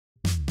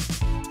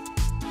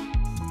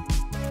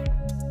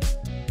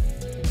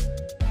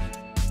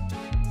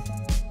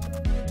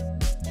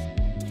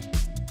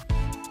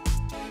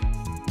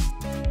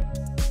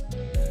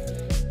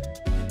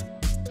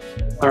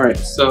All right,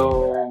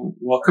 so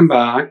welcome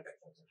back.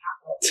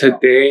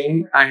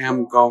 Today I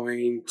am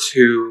going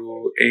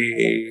to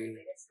a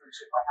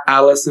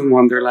Alice in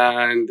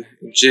Wonderland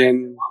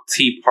gin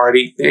tea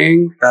party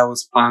thing that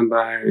was planned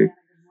by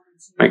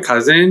my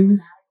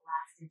cousin,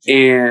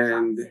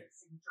 and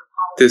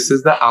this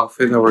is the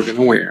outfit that we're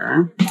gonna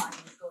wear.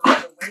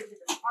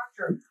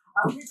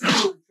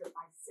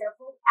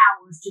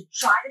 To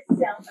try to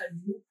sell a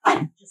new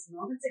plant just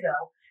moments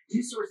ago.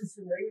 News sources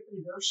familiar with the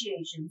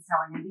negotiations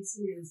telling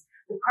NBC News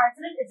the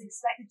president is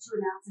expected to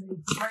announce a new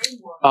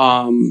framework.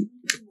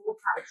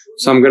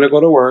 So I'm gonna go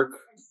to work,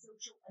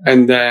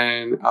 and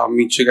then I'll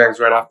meet you guys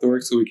right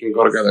afterwards so we can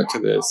go together to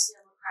this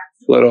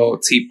little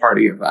tea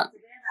party event.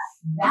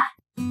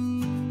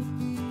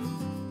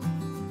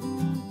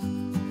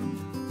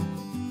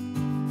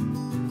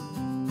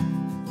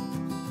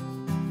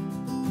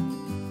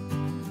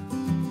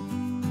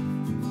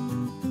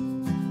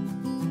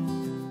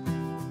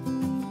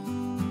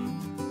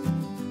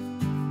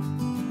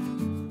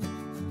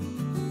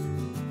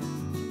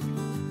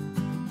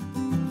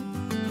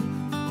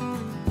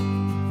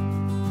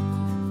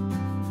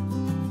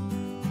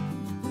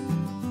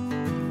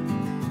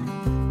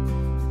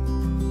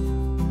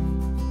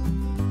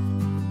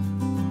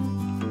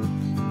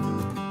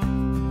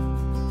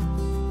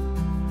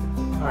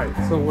 Alright,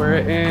 so we're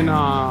in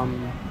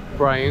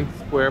Bryant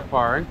Square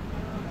Park,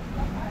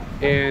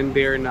 and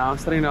they're now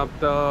setting up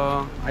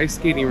the ice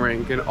skating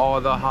rink and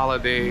all the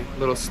holiday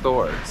little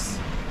stores.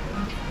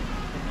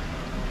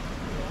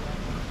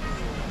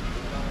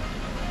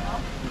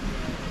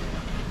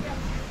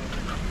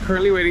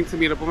 Currently waiting to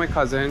meet up with my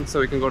cousin so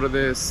we can go to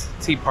this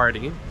tea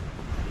party.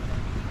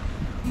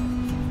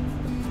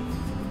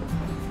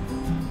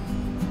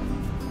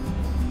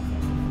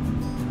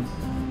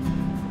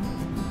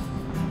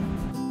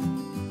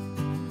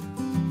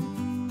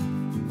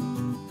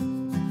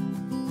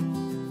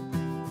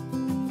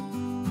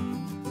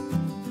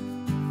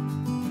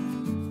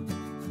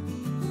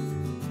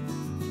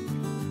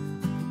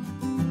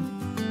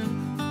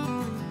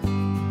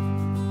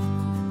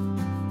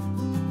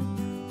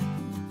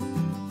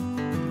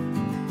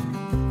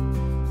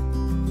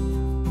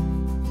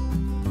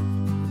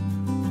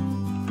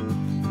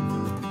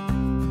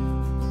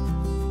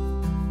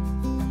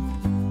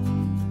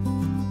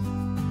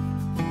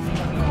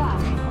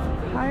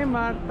 Hi,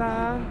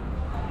 Marta.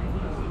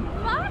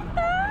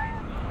 Marta!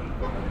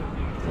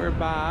 We're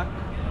back.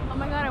 Oh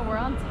my god, and we're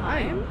on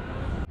time?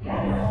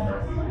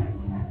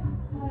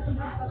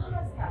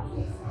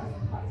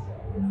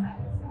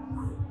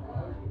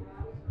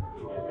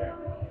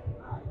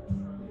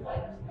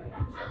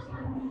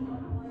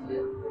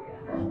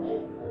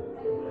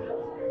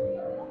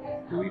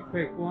 Do we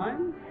pick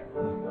one?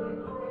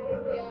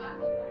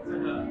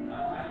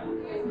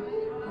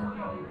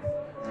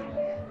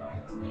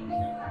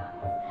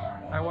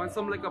 I want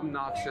some like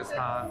obnoxious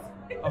hat.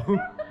 Oh.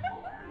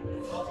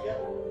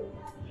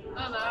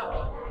 Oh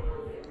no.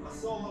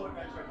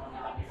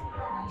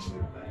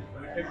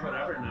 We pick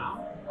whatever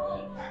now.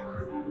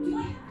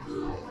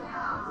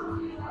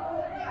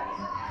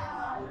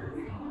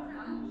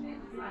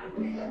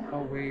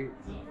 Oh wait.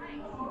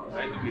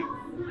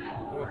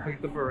 We'll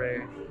pick the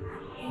beret.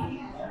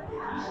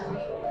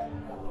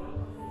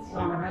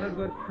 Oh, we had a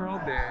good curl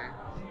day.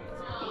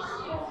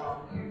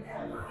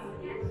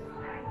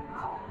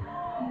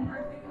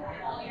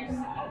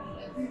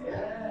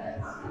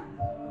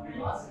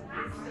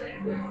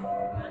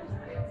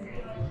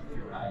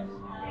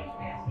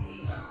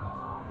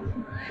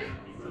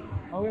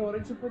 Oh wait, why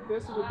didn't you put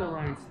this with the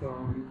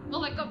rhinestone? Oh,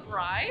 like a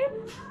bride?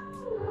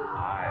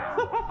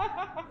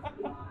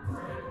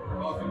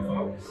 Welcome,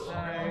 folks.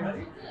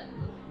 Hi.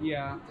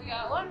 Yeah. We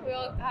got one? We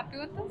all happy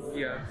with this?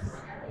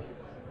 Yes.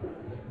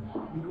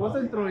 It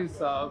wasn't throwing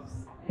subs.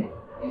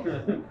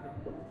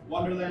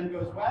 Wonderland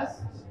goes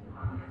west.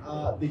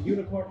 The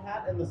unicorn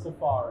hat and the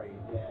safari.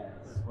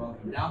 Yes.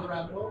 Welcome down the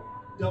rabbit hole.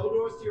 Double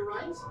doors to your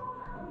right.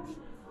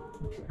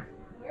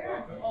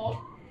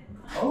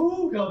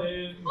 Oh, come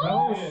in.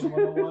 Come in.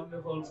 What a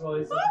wonderful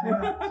choice of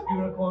hats.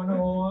 Unicorn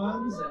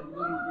horns and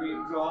little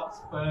green drops.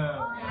 Boom.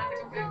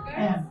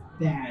 And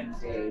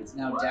band-aids.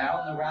 Now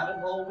down the rabbit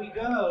hole we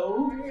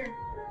go.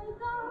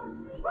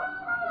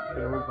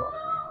 There we go.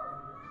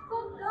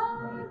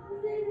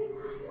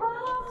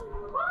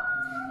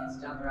 Yes,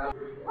 down the rabbit.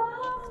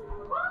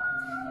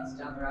 Yes,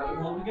 down the rabbit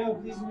hole we go.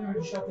 Please remember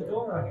to shut the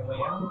door on your way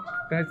out.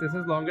 Guys, this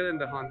is longer than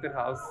the haunted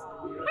house.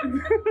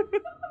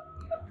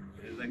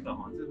 It's like the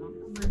haunted house.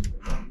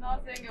 No, I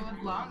was saying it was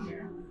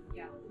longer.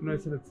 Yeah. No, I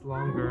said it's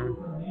longer.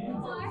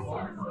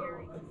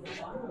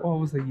 Oh, it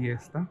was a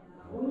yesta.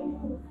 Of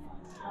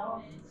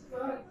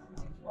course.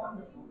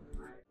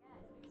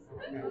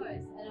 And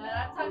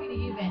I'm talking to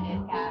you,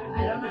 Bandit Cat.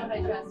 I don't know if I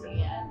trust you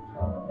yet.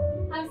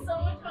 Have so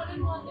much fun in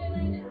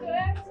Wonderland. Enjoy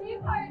our tea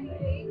party.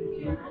 Thank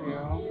you.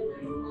 Thank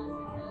you.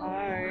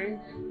 Hi.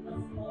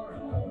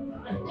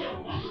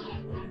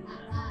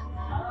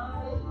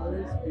 Oh,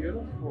 it's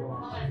beautiful.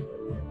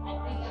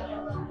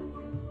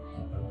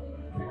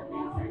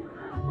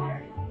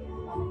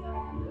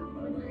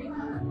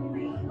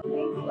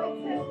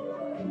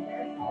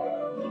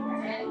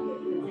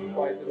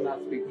 I did not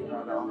speak to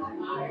her at all. I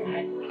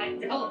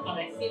don't, but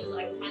it seems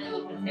like kind of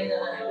a potato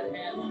that I would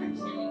have on a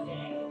chili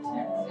day.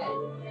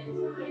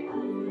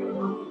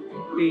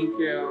 Thank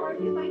you. Or if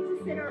you'd like to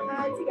sit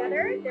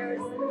together,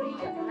 there's three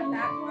at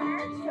that corner.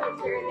 So if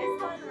you're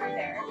this one or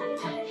there.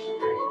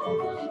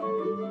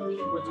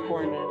 Which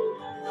corner?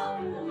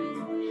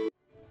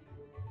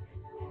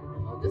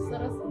 Well, just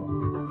let us know.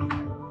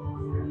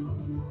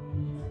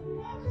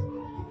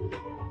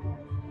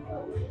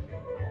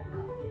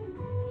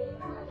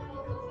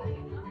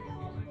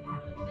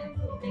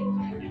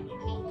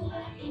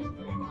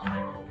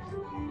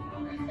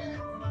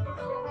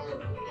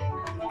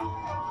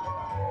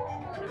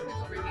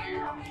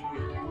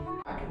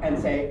 And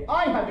say,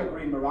 I have your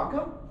green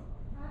maraca.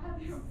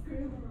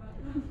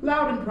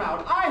 Loud and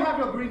proud, I have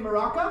your green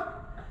maraca.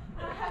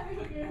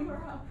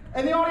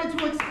 And the audience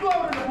will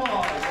explode in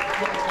applause.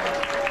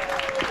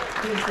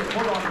 Please sit.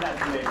 Hold on to that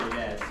lady,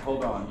 yes.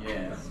 Hold on,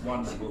 yes.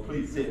 Wonderful.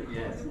 Please sit,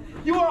 yes.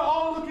 You are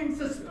all looking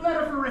so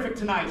splendorific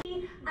tonight.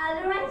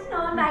 Otherwise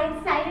known by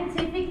its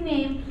scientific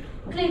name,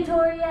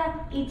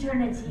 Clitoria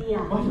eternatia.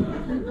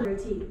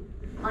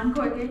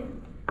 Uncork it.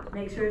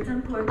 Make sure it's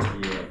uncorked.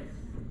 Yes.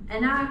 And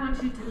now I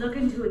want you to look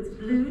into its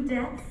blue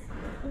depths.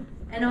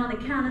 And on the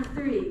count of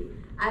 3,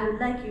 I would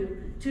like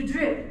you to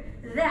drip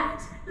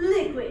that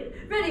liquid.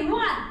 Ready?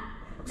 1,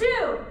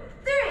 2,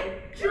 3.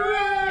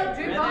 Drip!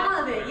 Drip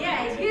all of it.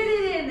 Yeah, get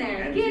it in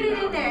there. Get it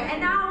in there. And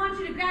now I want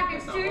you to grab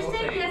your stir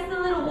stick. Yes, the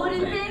little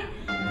wooden thing.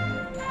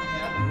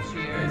 Yeah,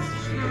 cheers.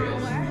 Cheers. Oh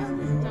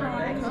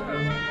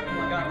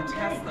my god, the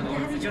test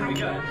though. It's gonna be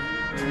good.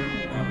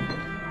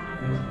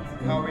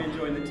 How are we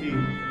enjoying the tea?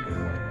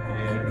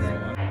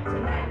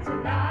 Tonight,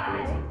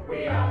 tonight, we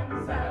are to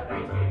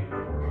celebrate you.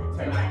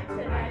 Tonight,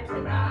 tonight,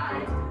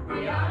 tonight,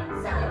 we are to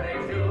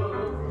celebrate you.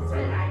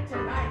 Tonight,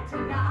 tonight,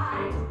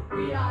 tonight,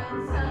 we are to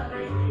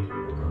celebrate you.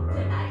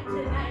 Tonight,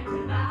 tonight,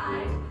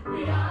 tonight,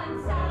 we are to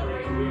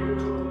celebrate you.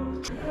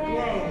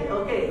 Yay.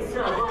 Okay,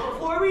 so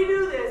before we do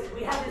this,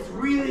 we have this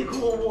really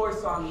cool war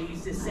song we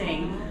used to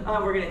sing.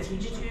 We're going to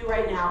teach it to you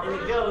right now, and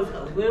it goes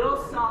a little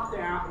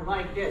softer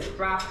like this.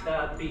 Drop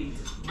the beat.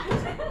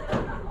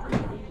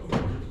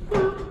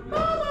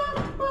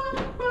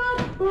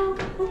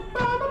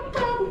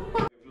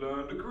 You've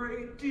learned a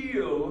great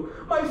deal.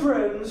 My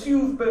friends,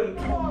 you've been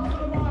taught.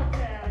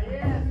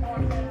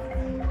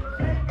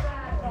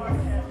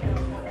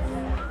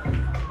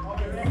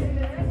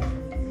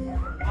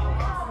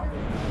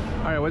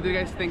 All right, what do you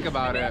guys think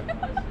about it?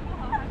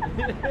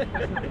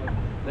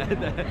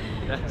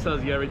 that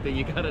tells you everything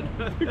you gotta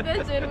know.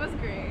 The gin was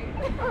great.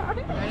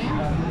 Ready?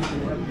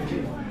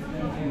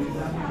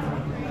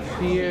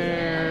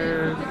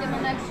 Cheers. Look at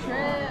the next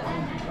trip.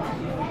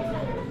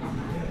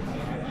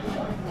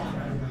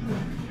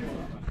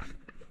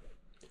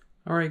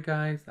 All right,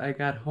 guys, I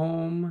got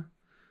home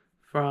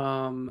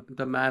from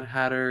the Mad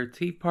Hatter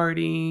tea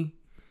party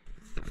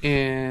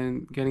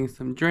and getting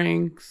some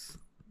drinks,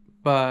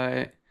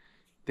 but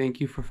thank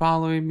you for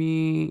following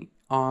me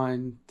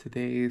on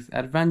today's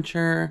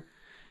adventure,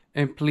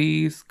 and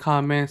please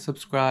comment,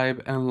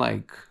 subscribe, and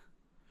like,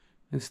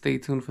 and stay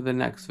tuned for the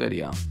next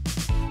video.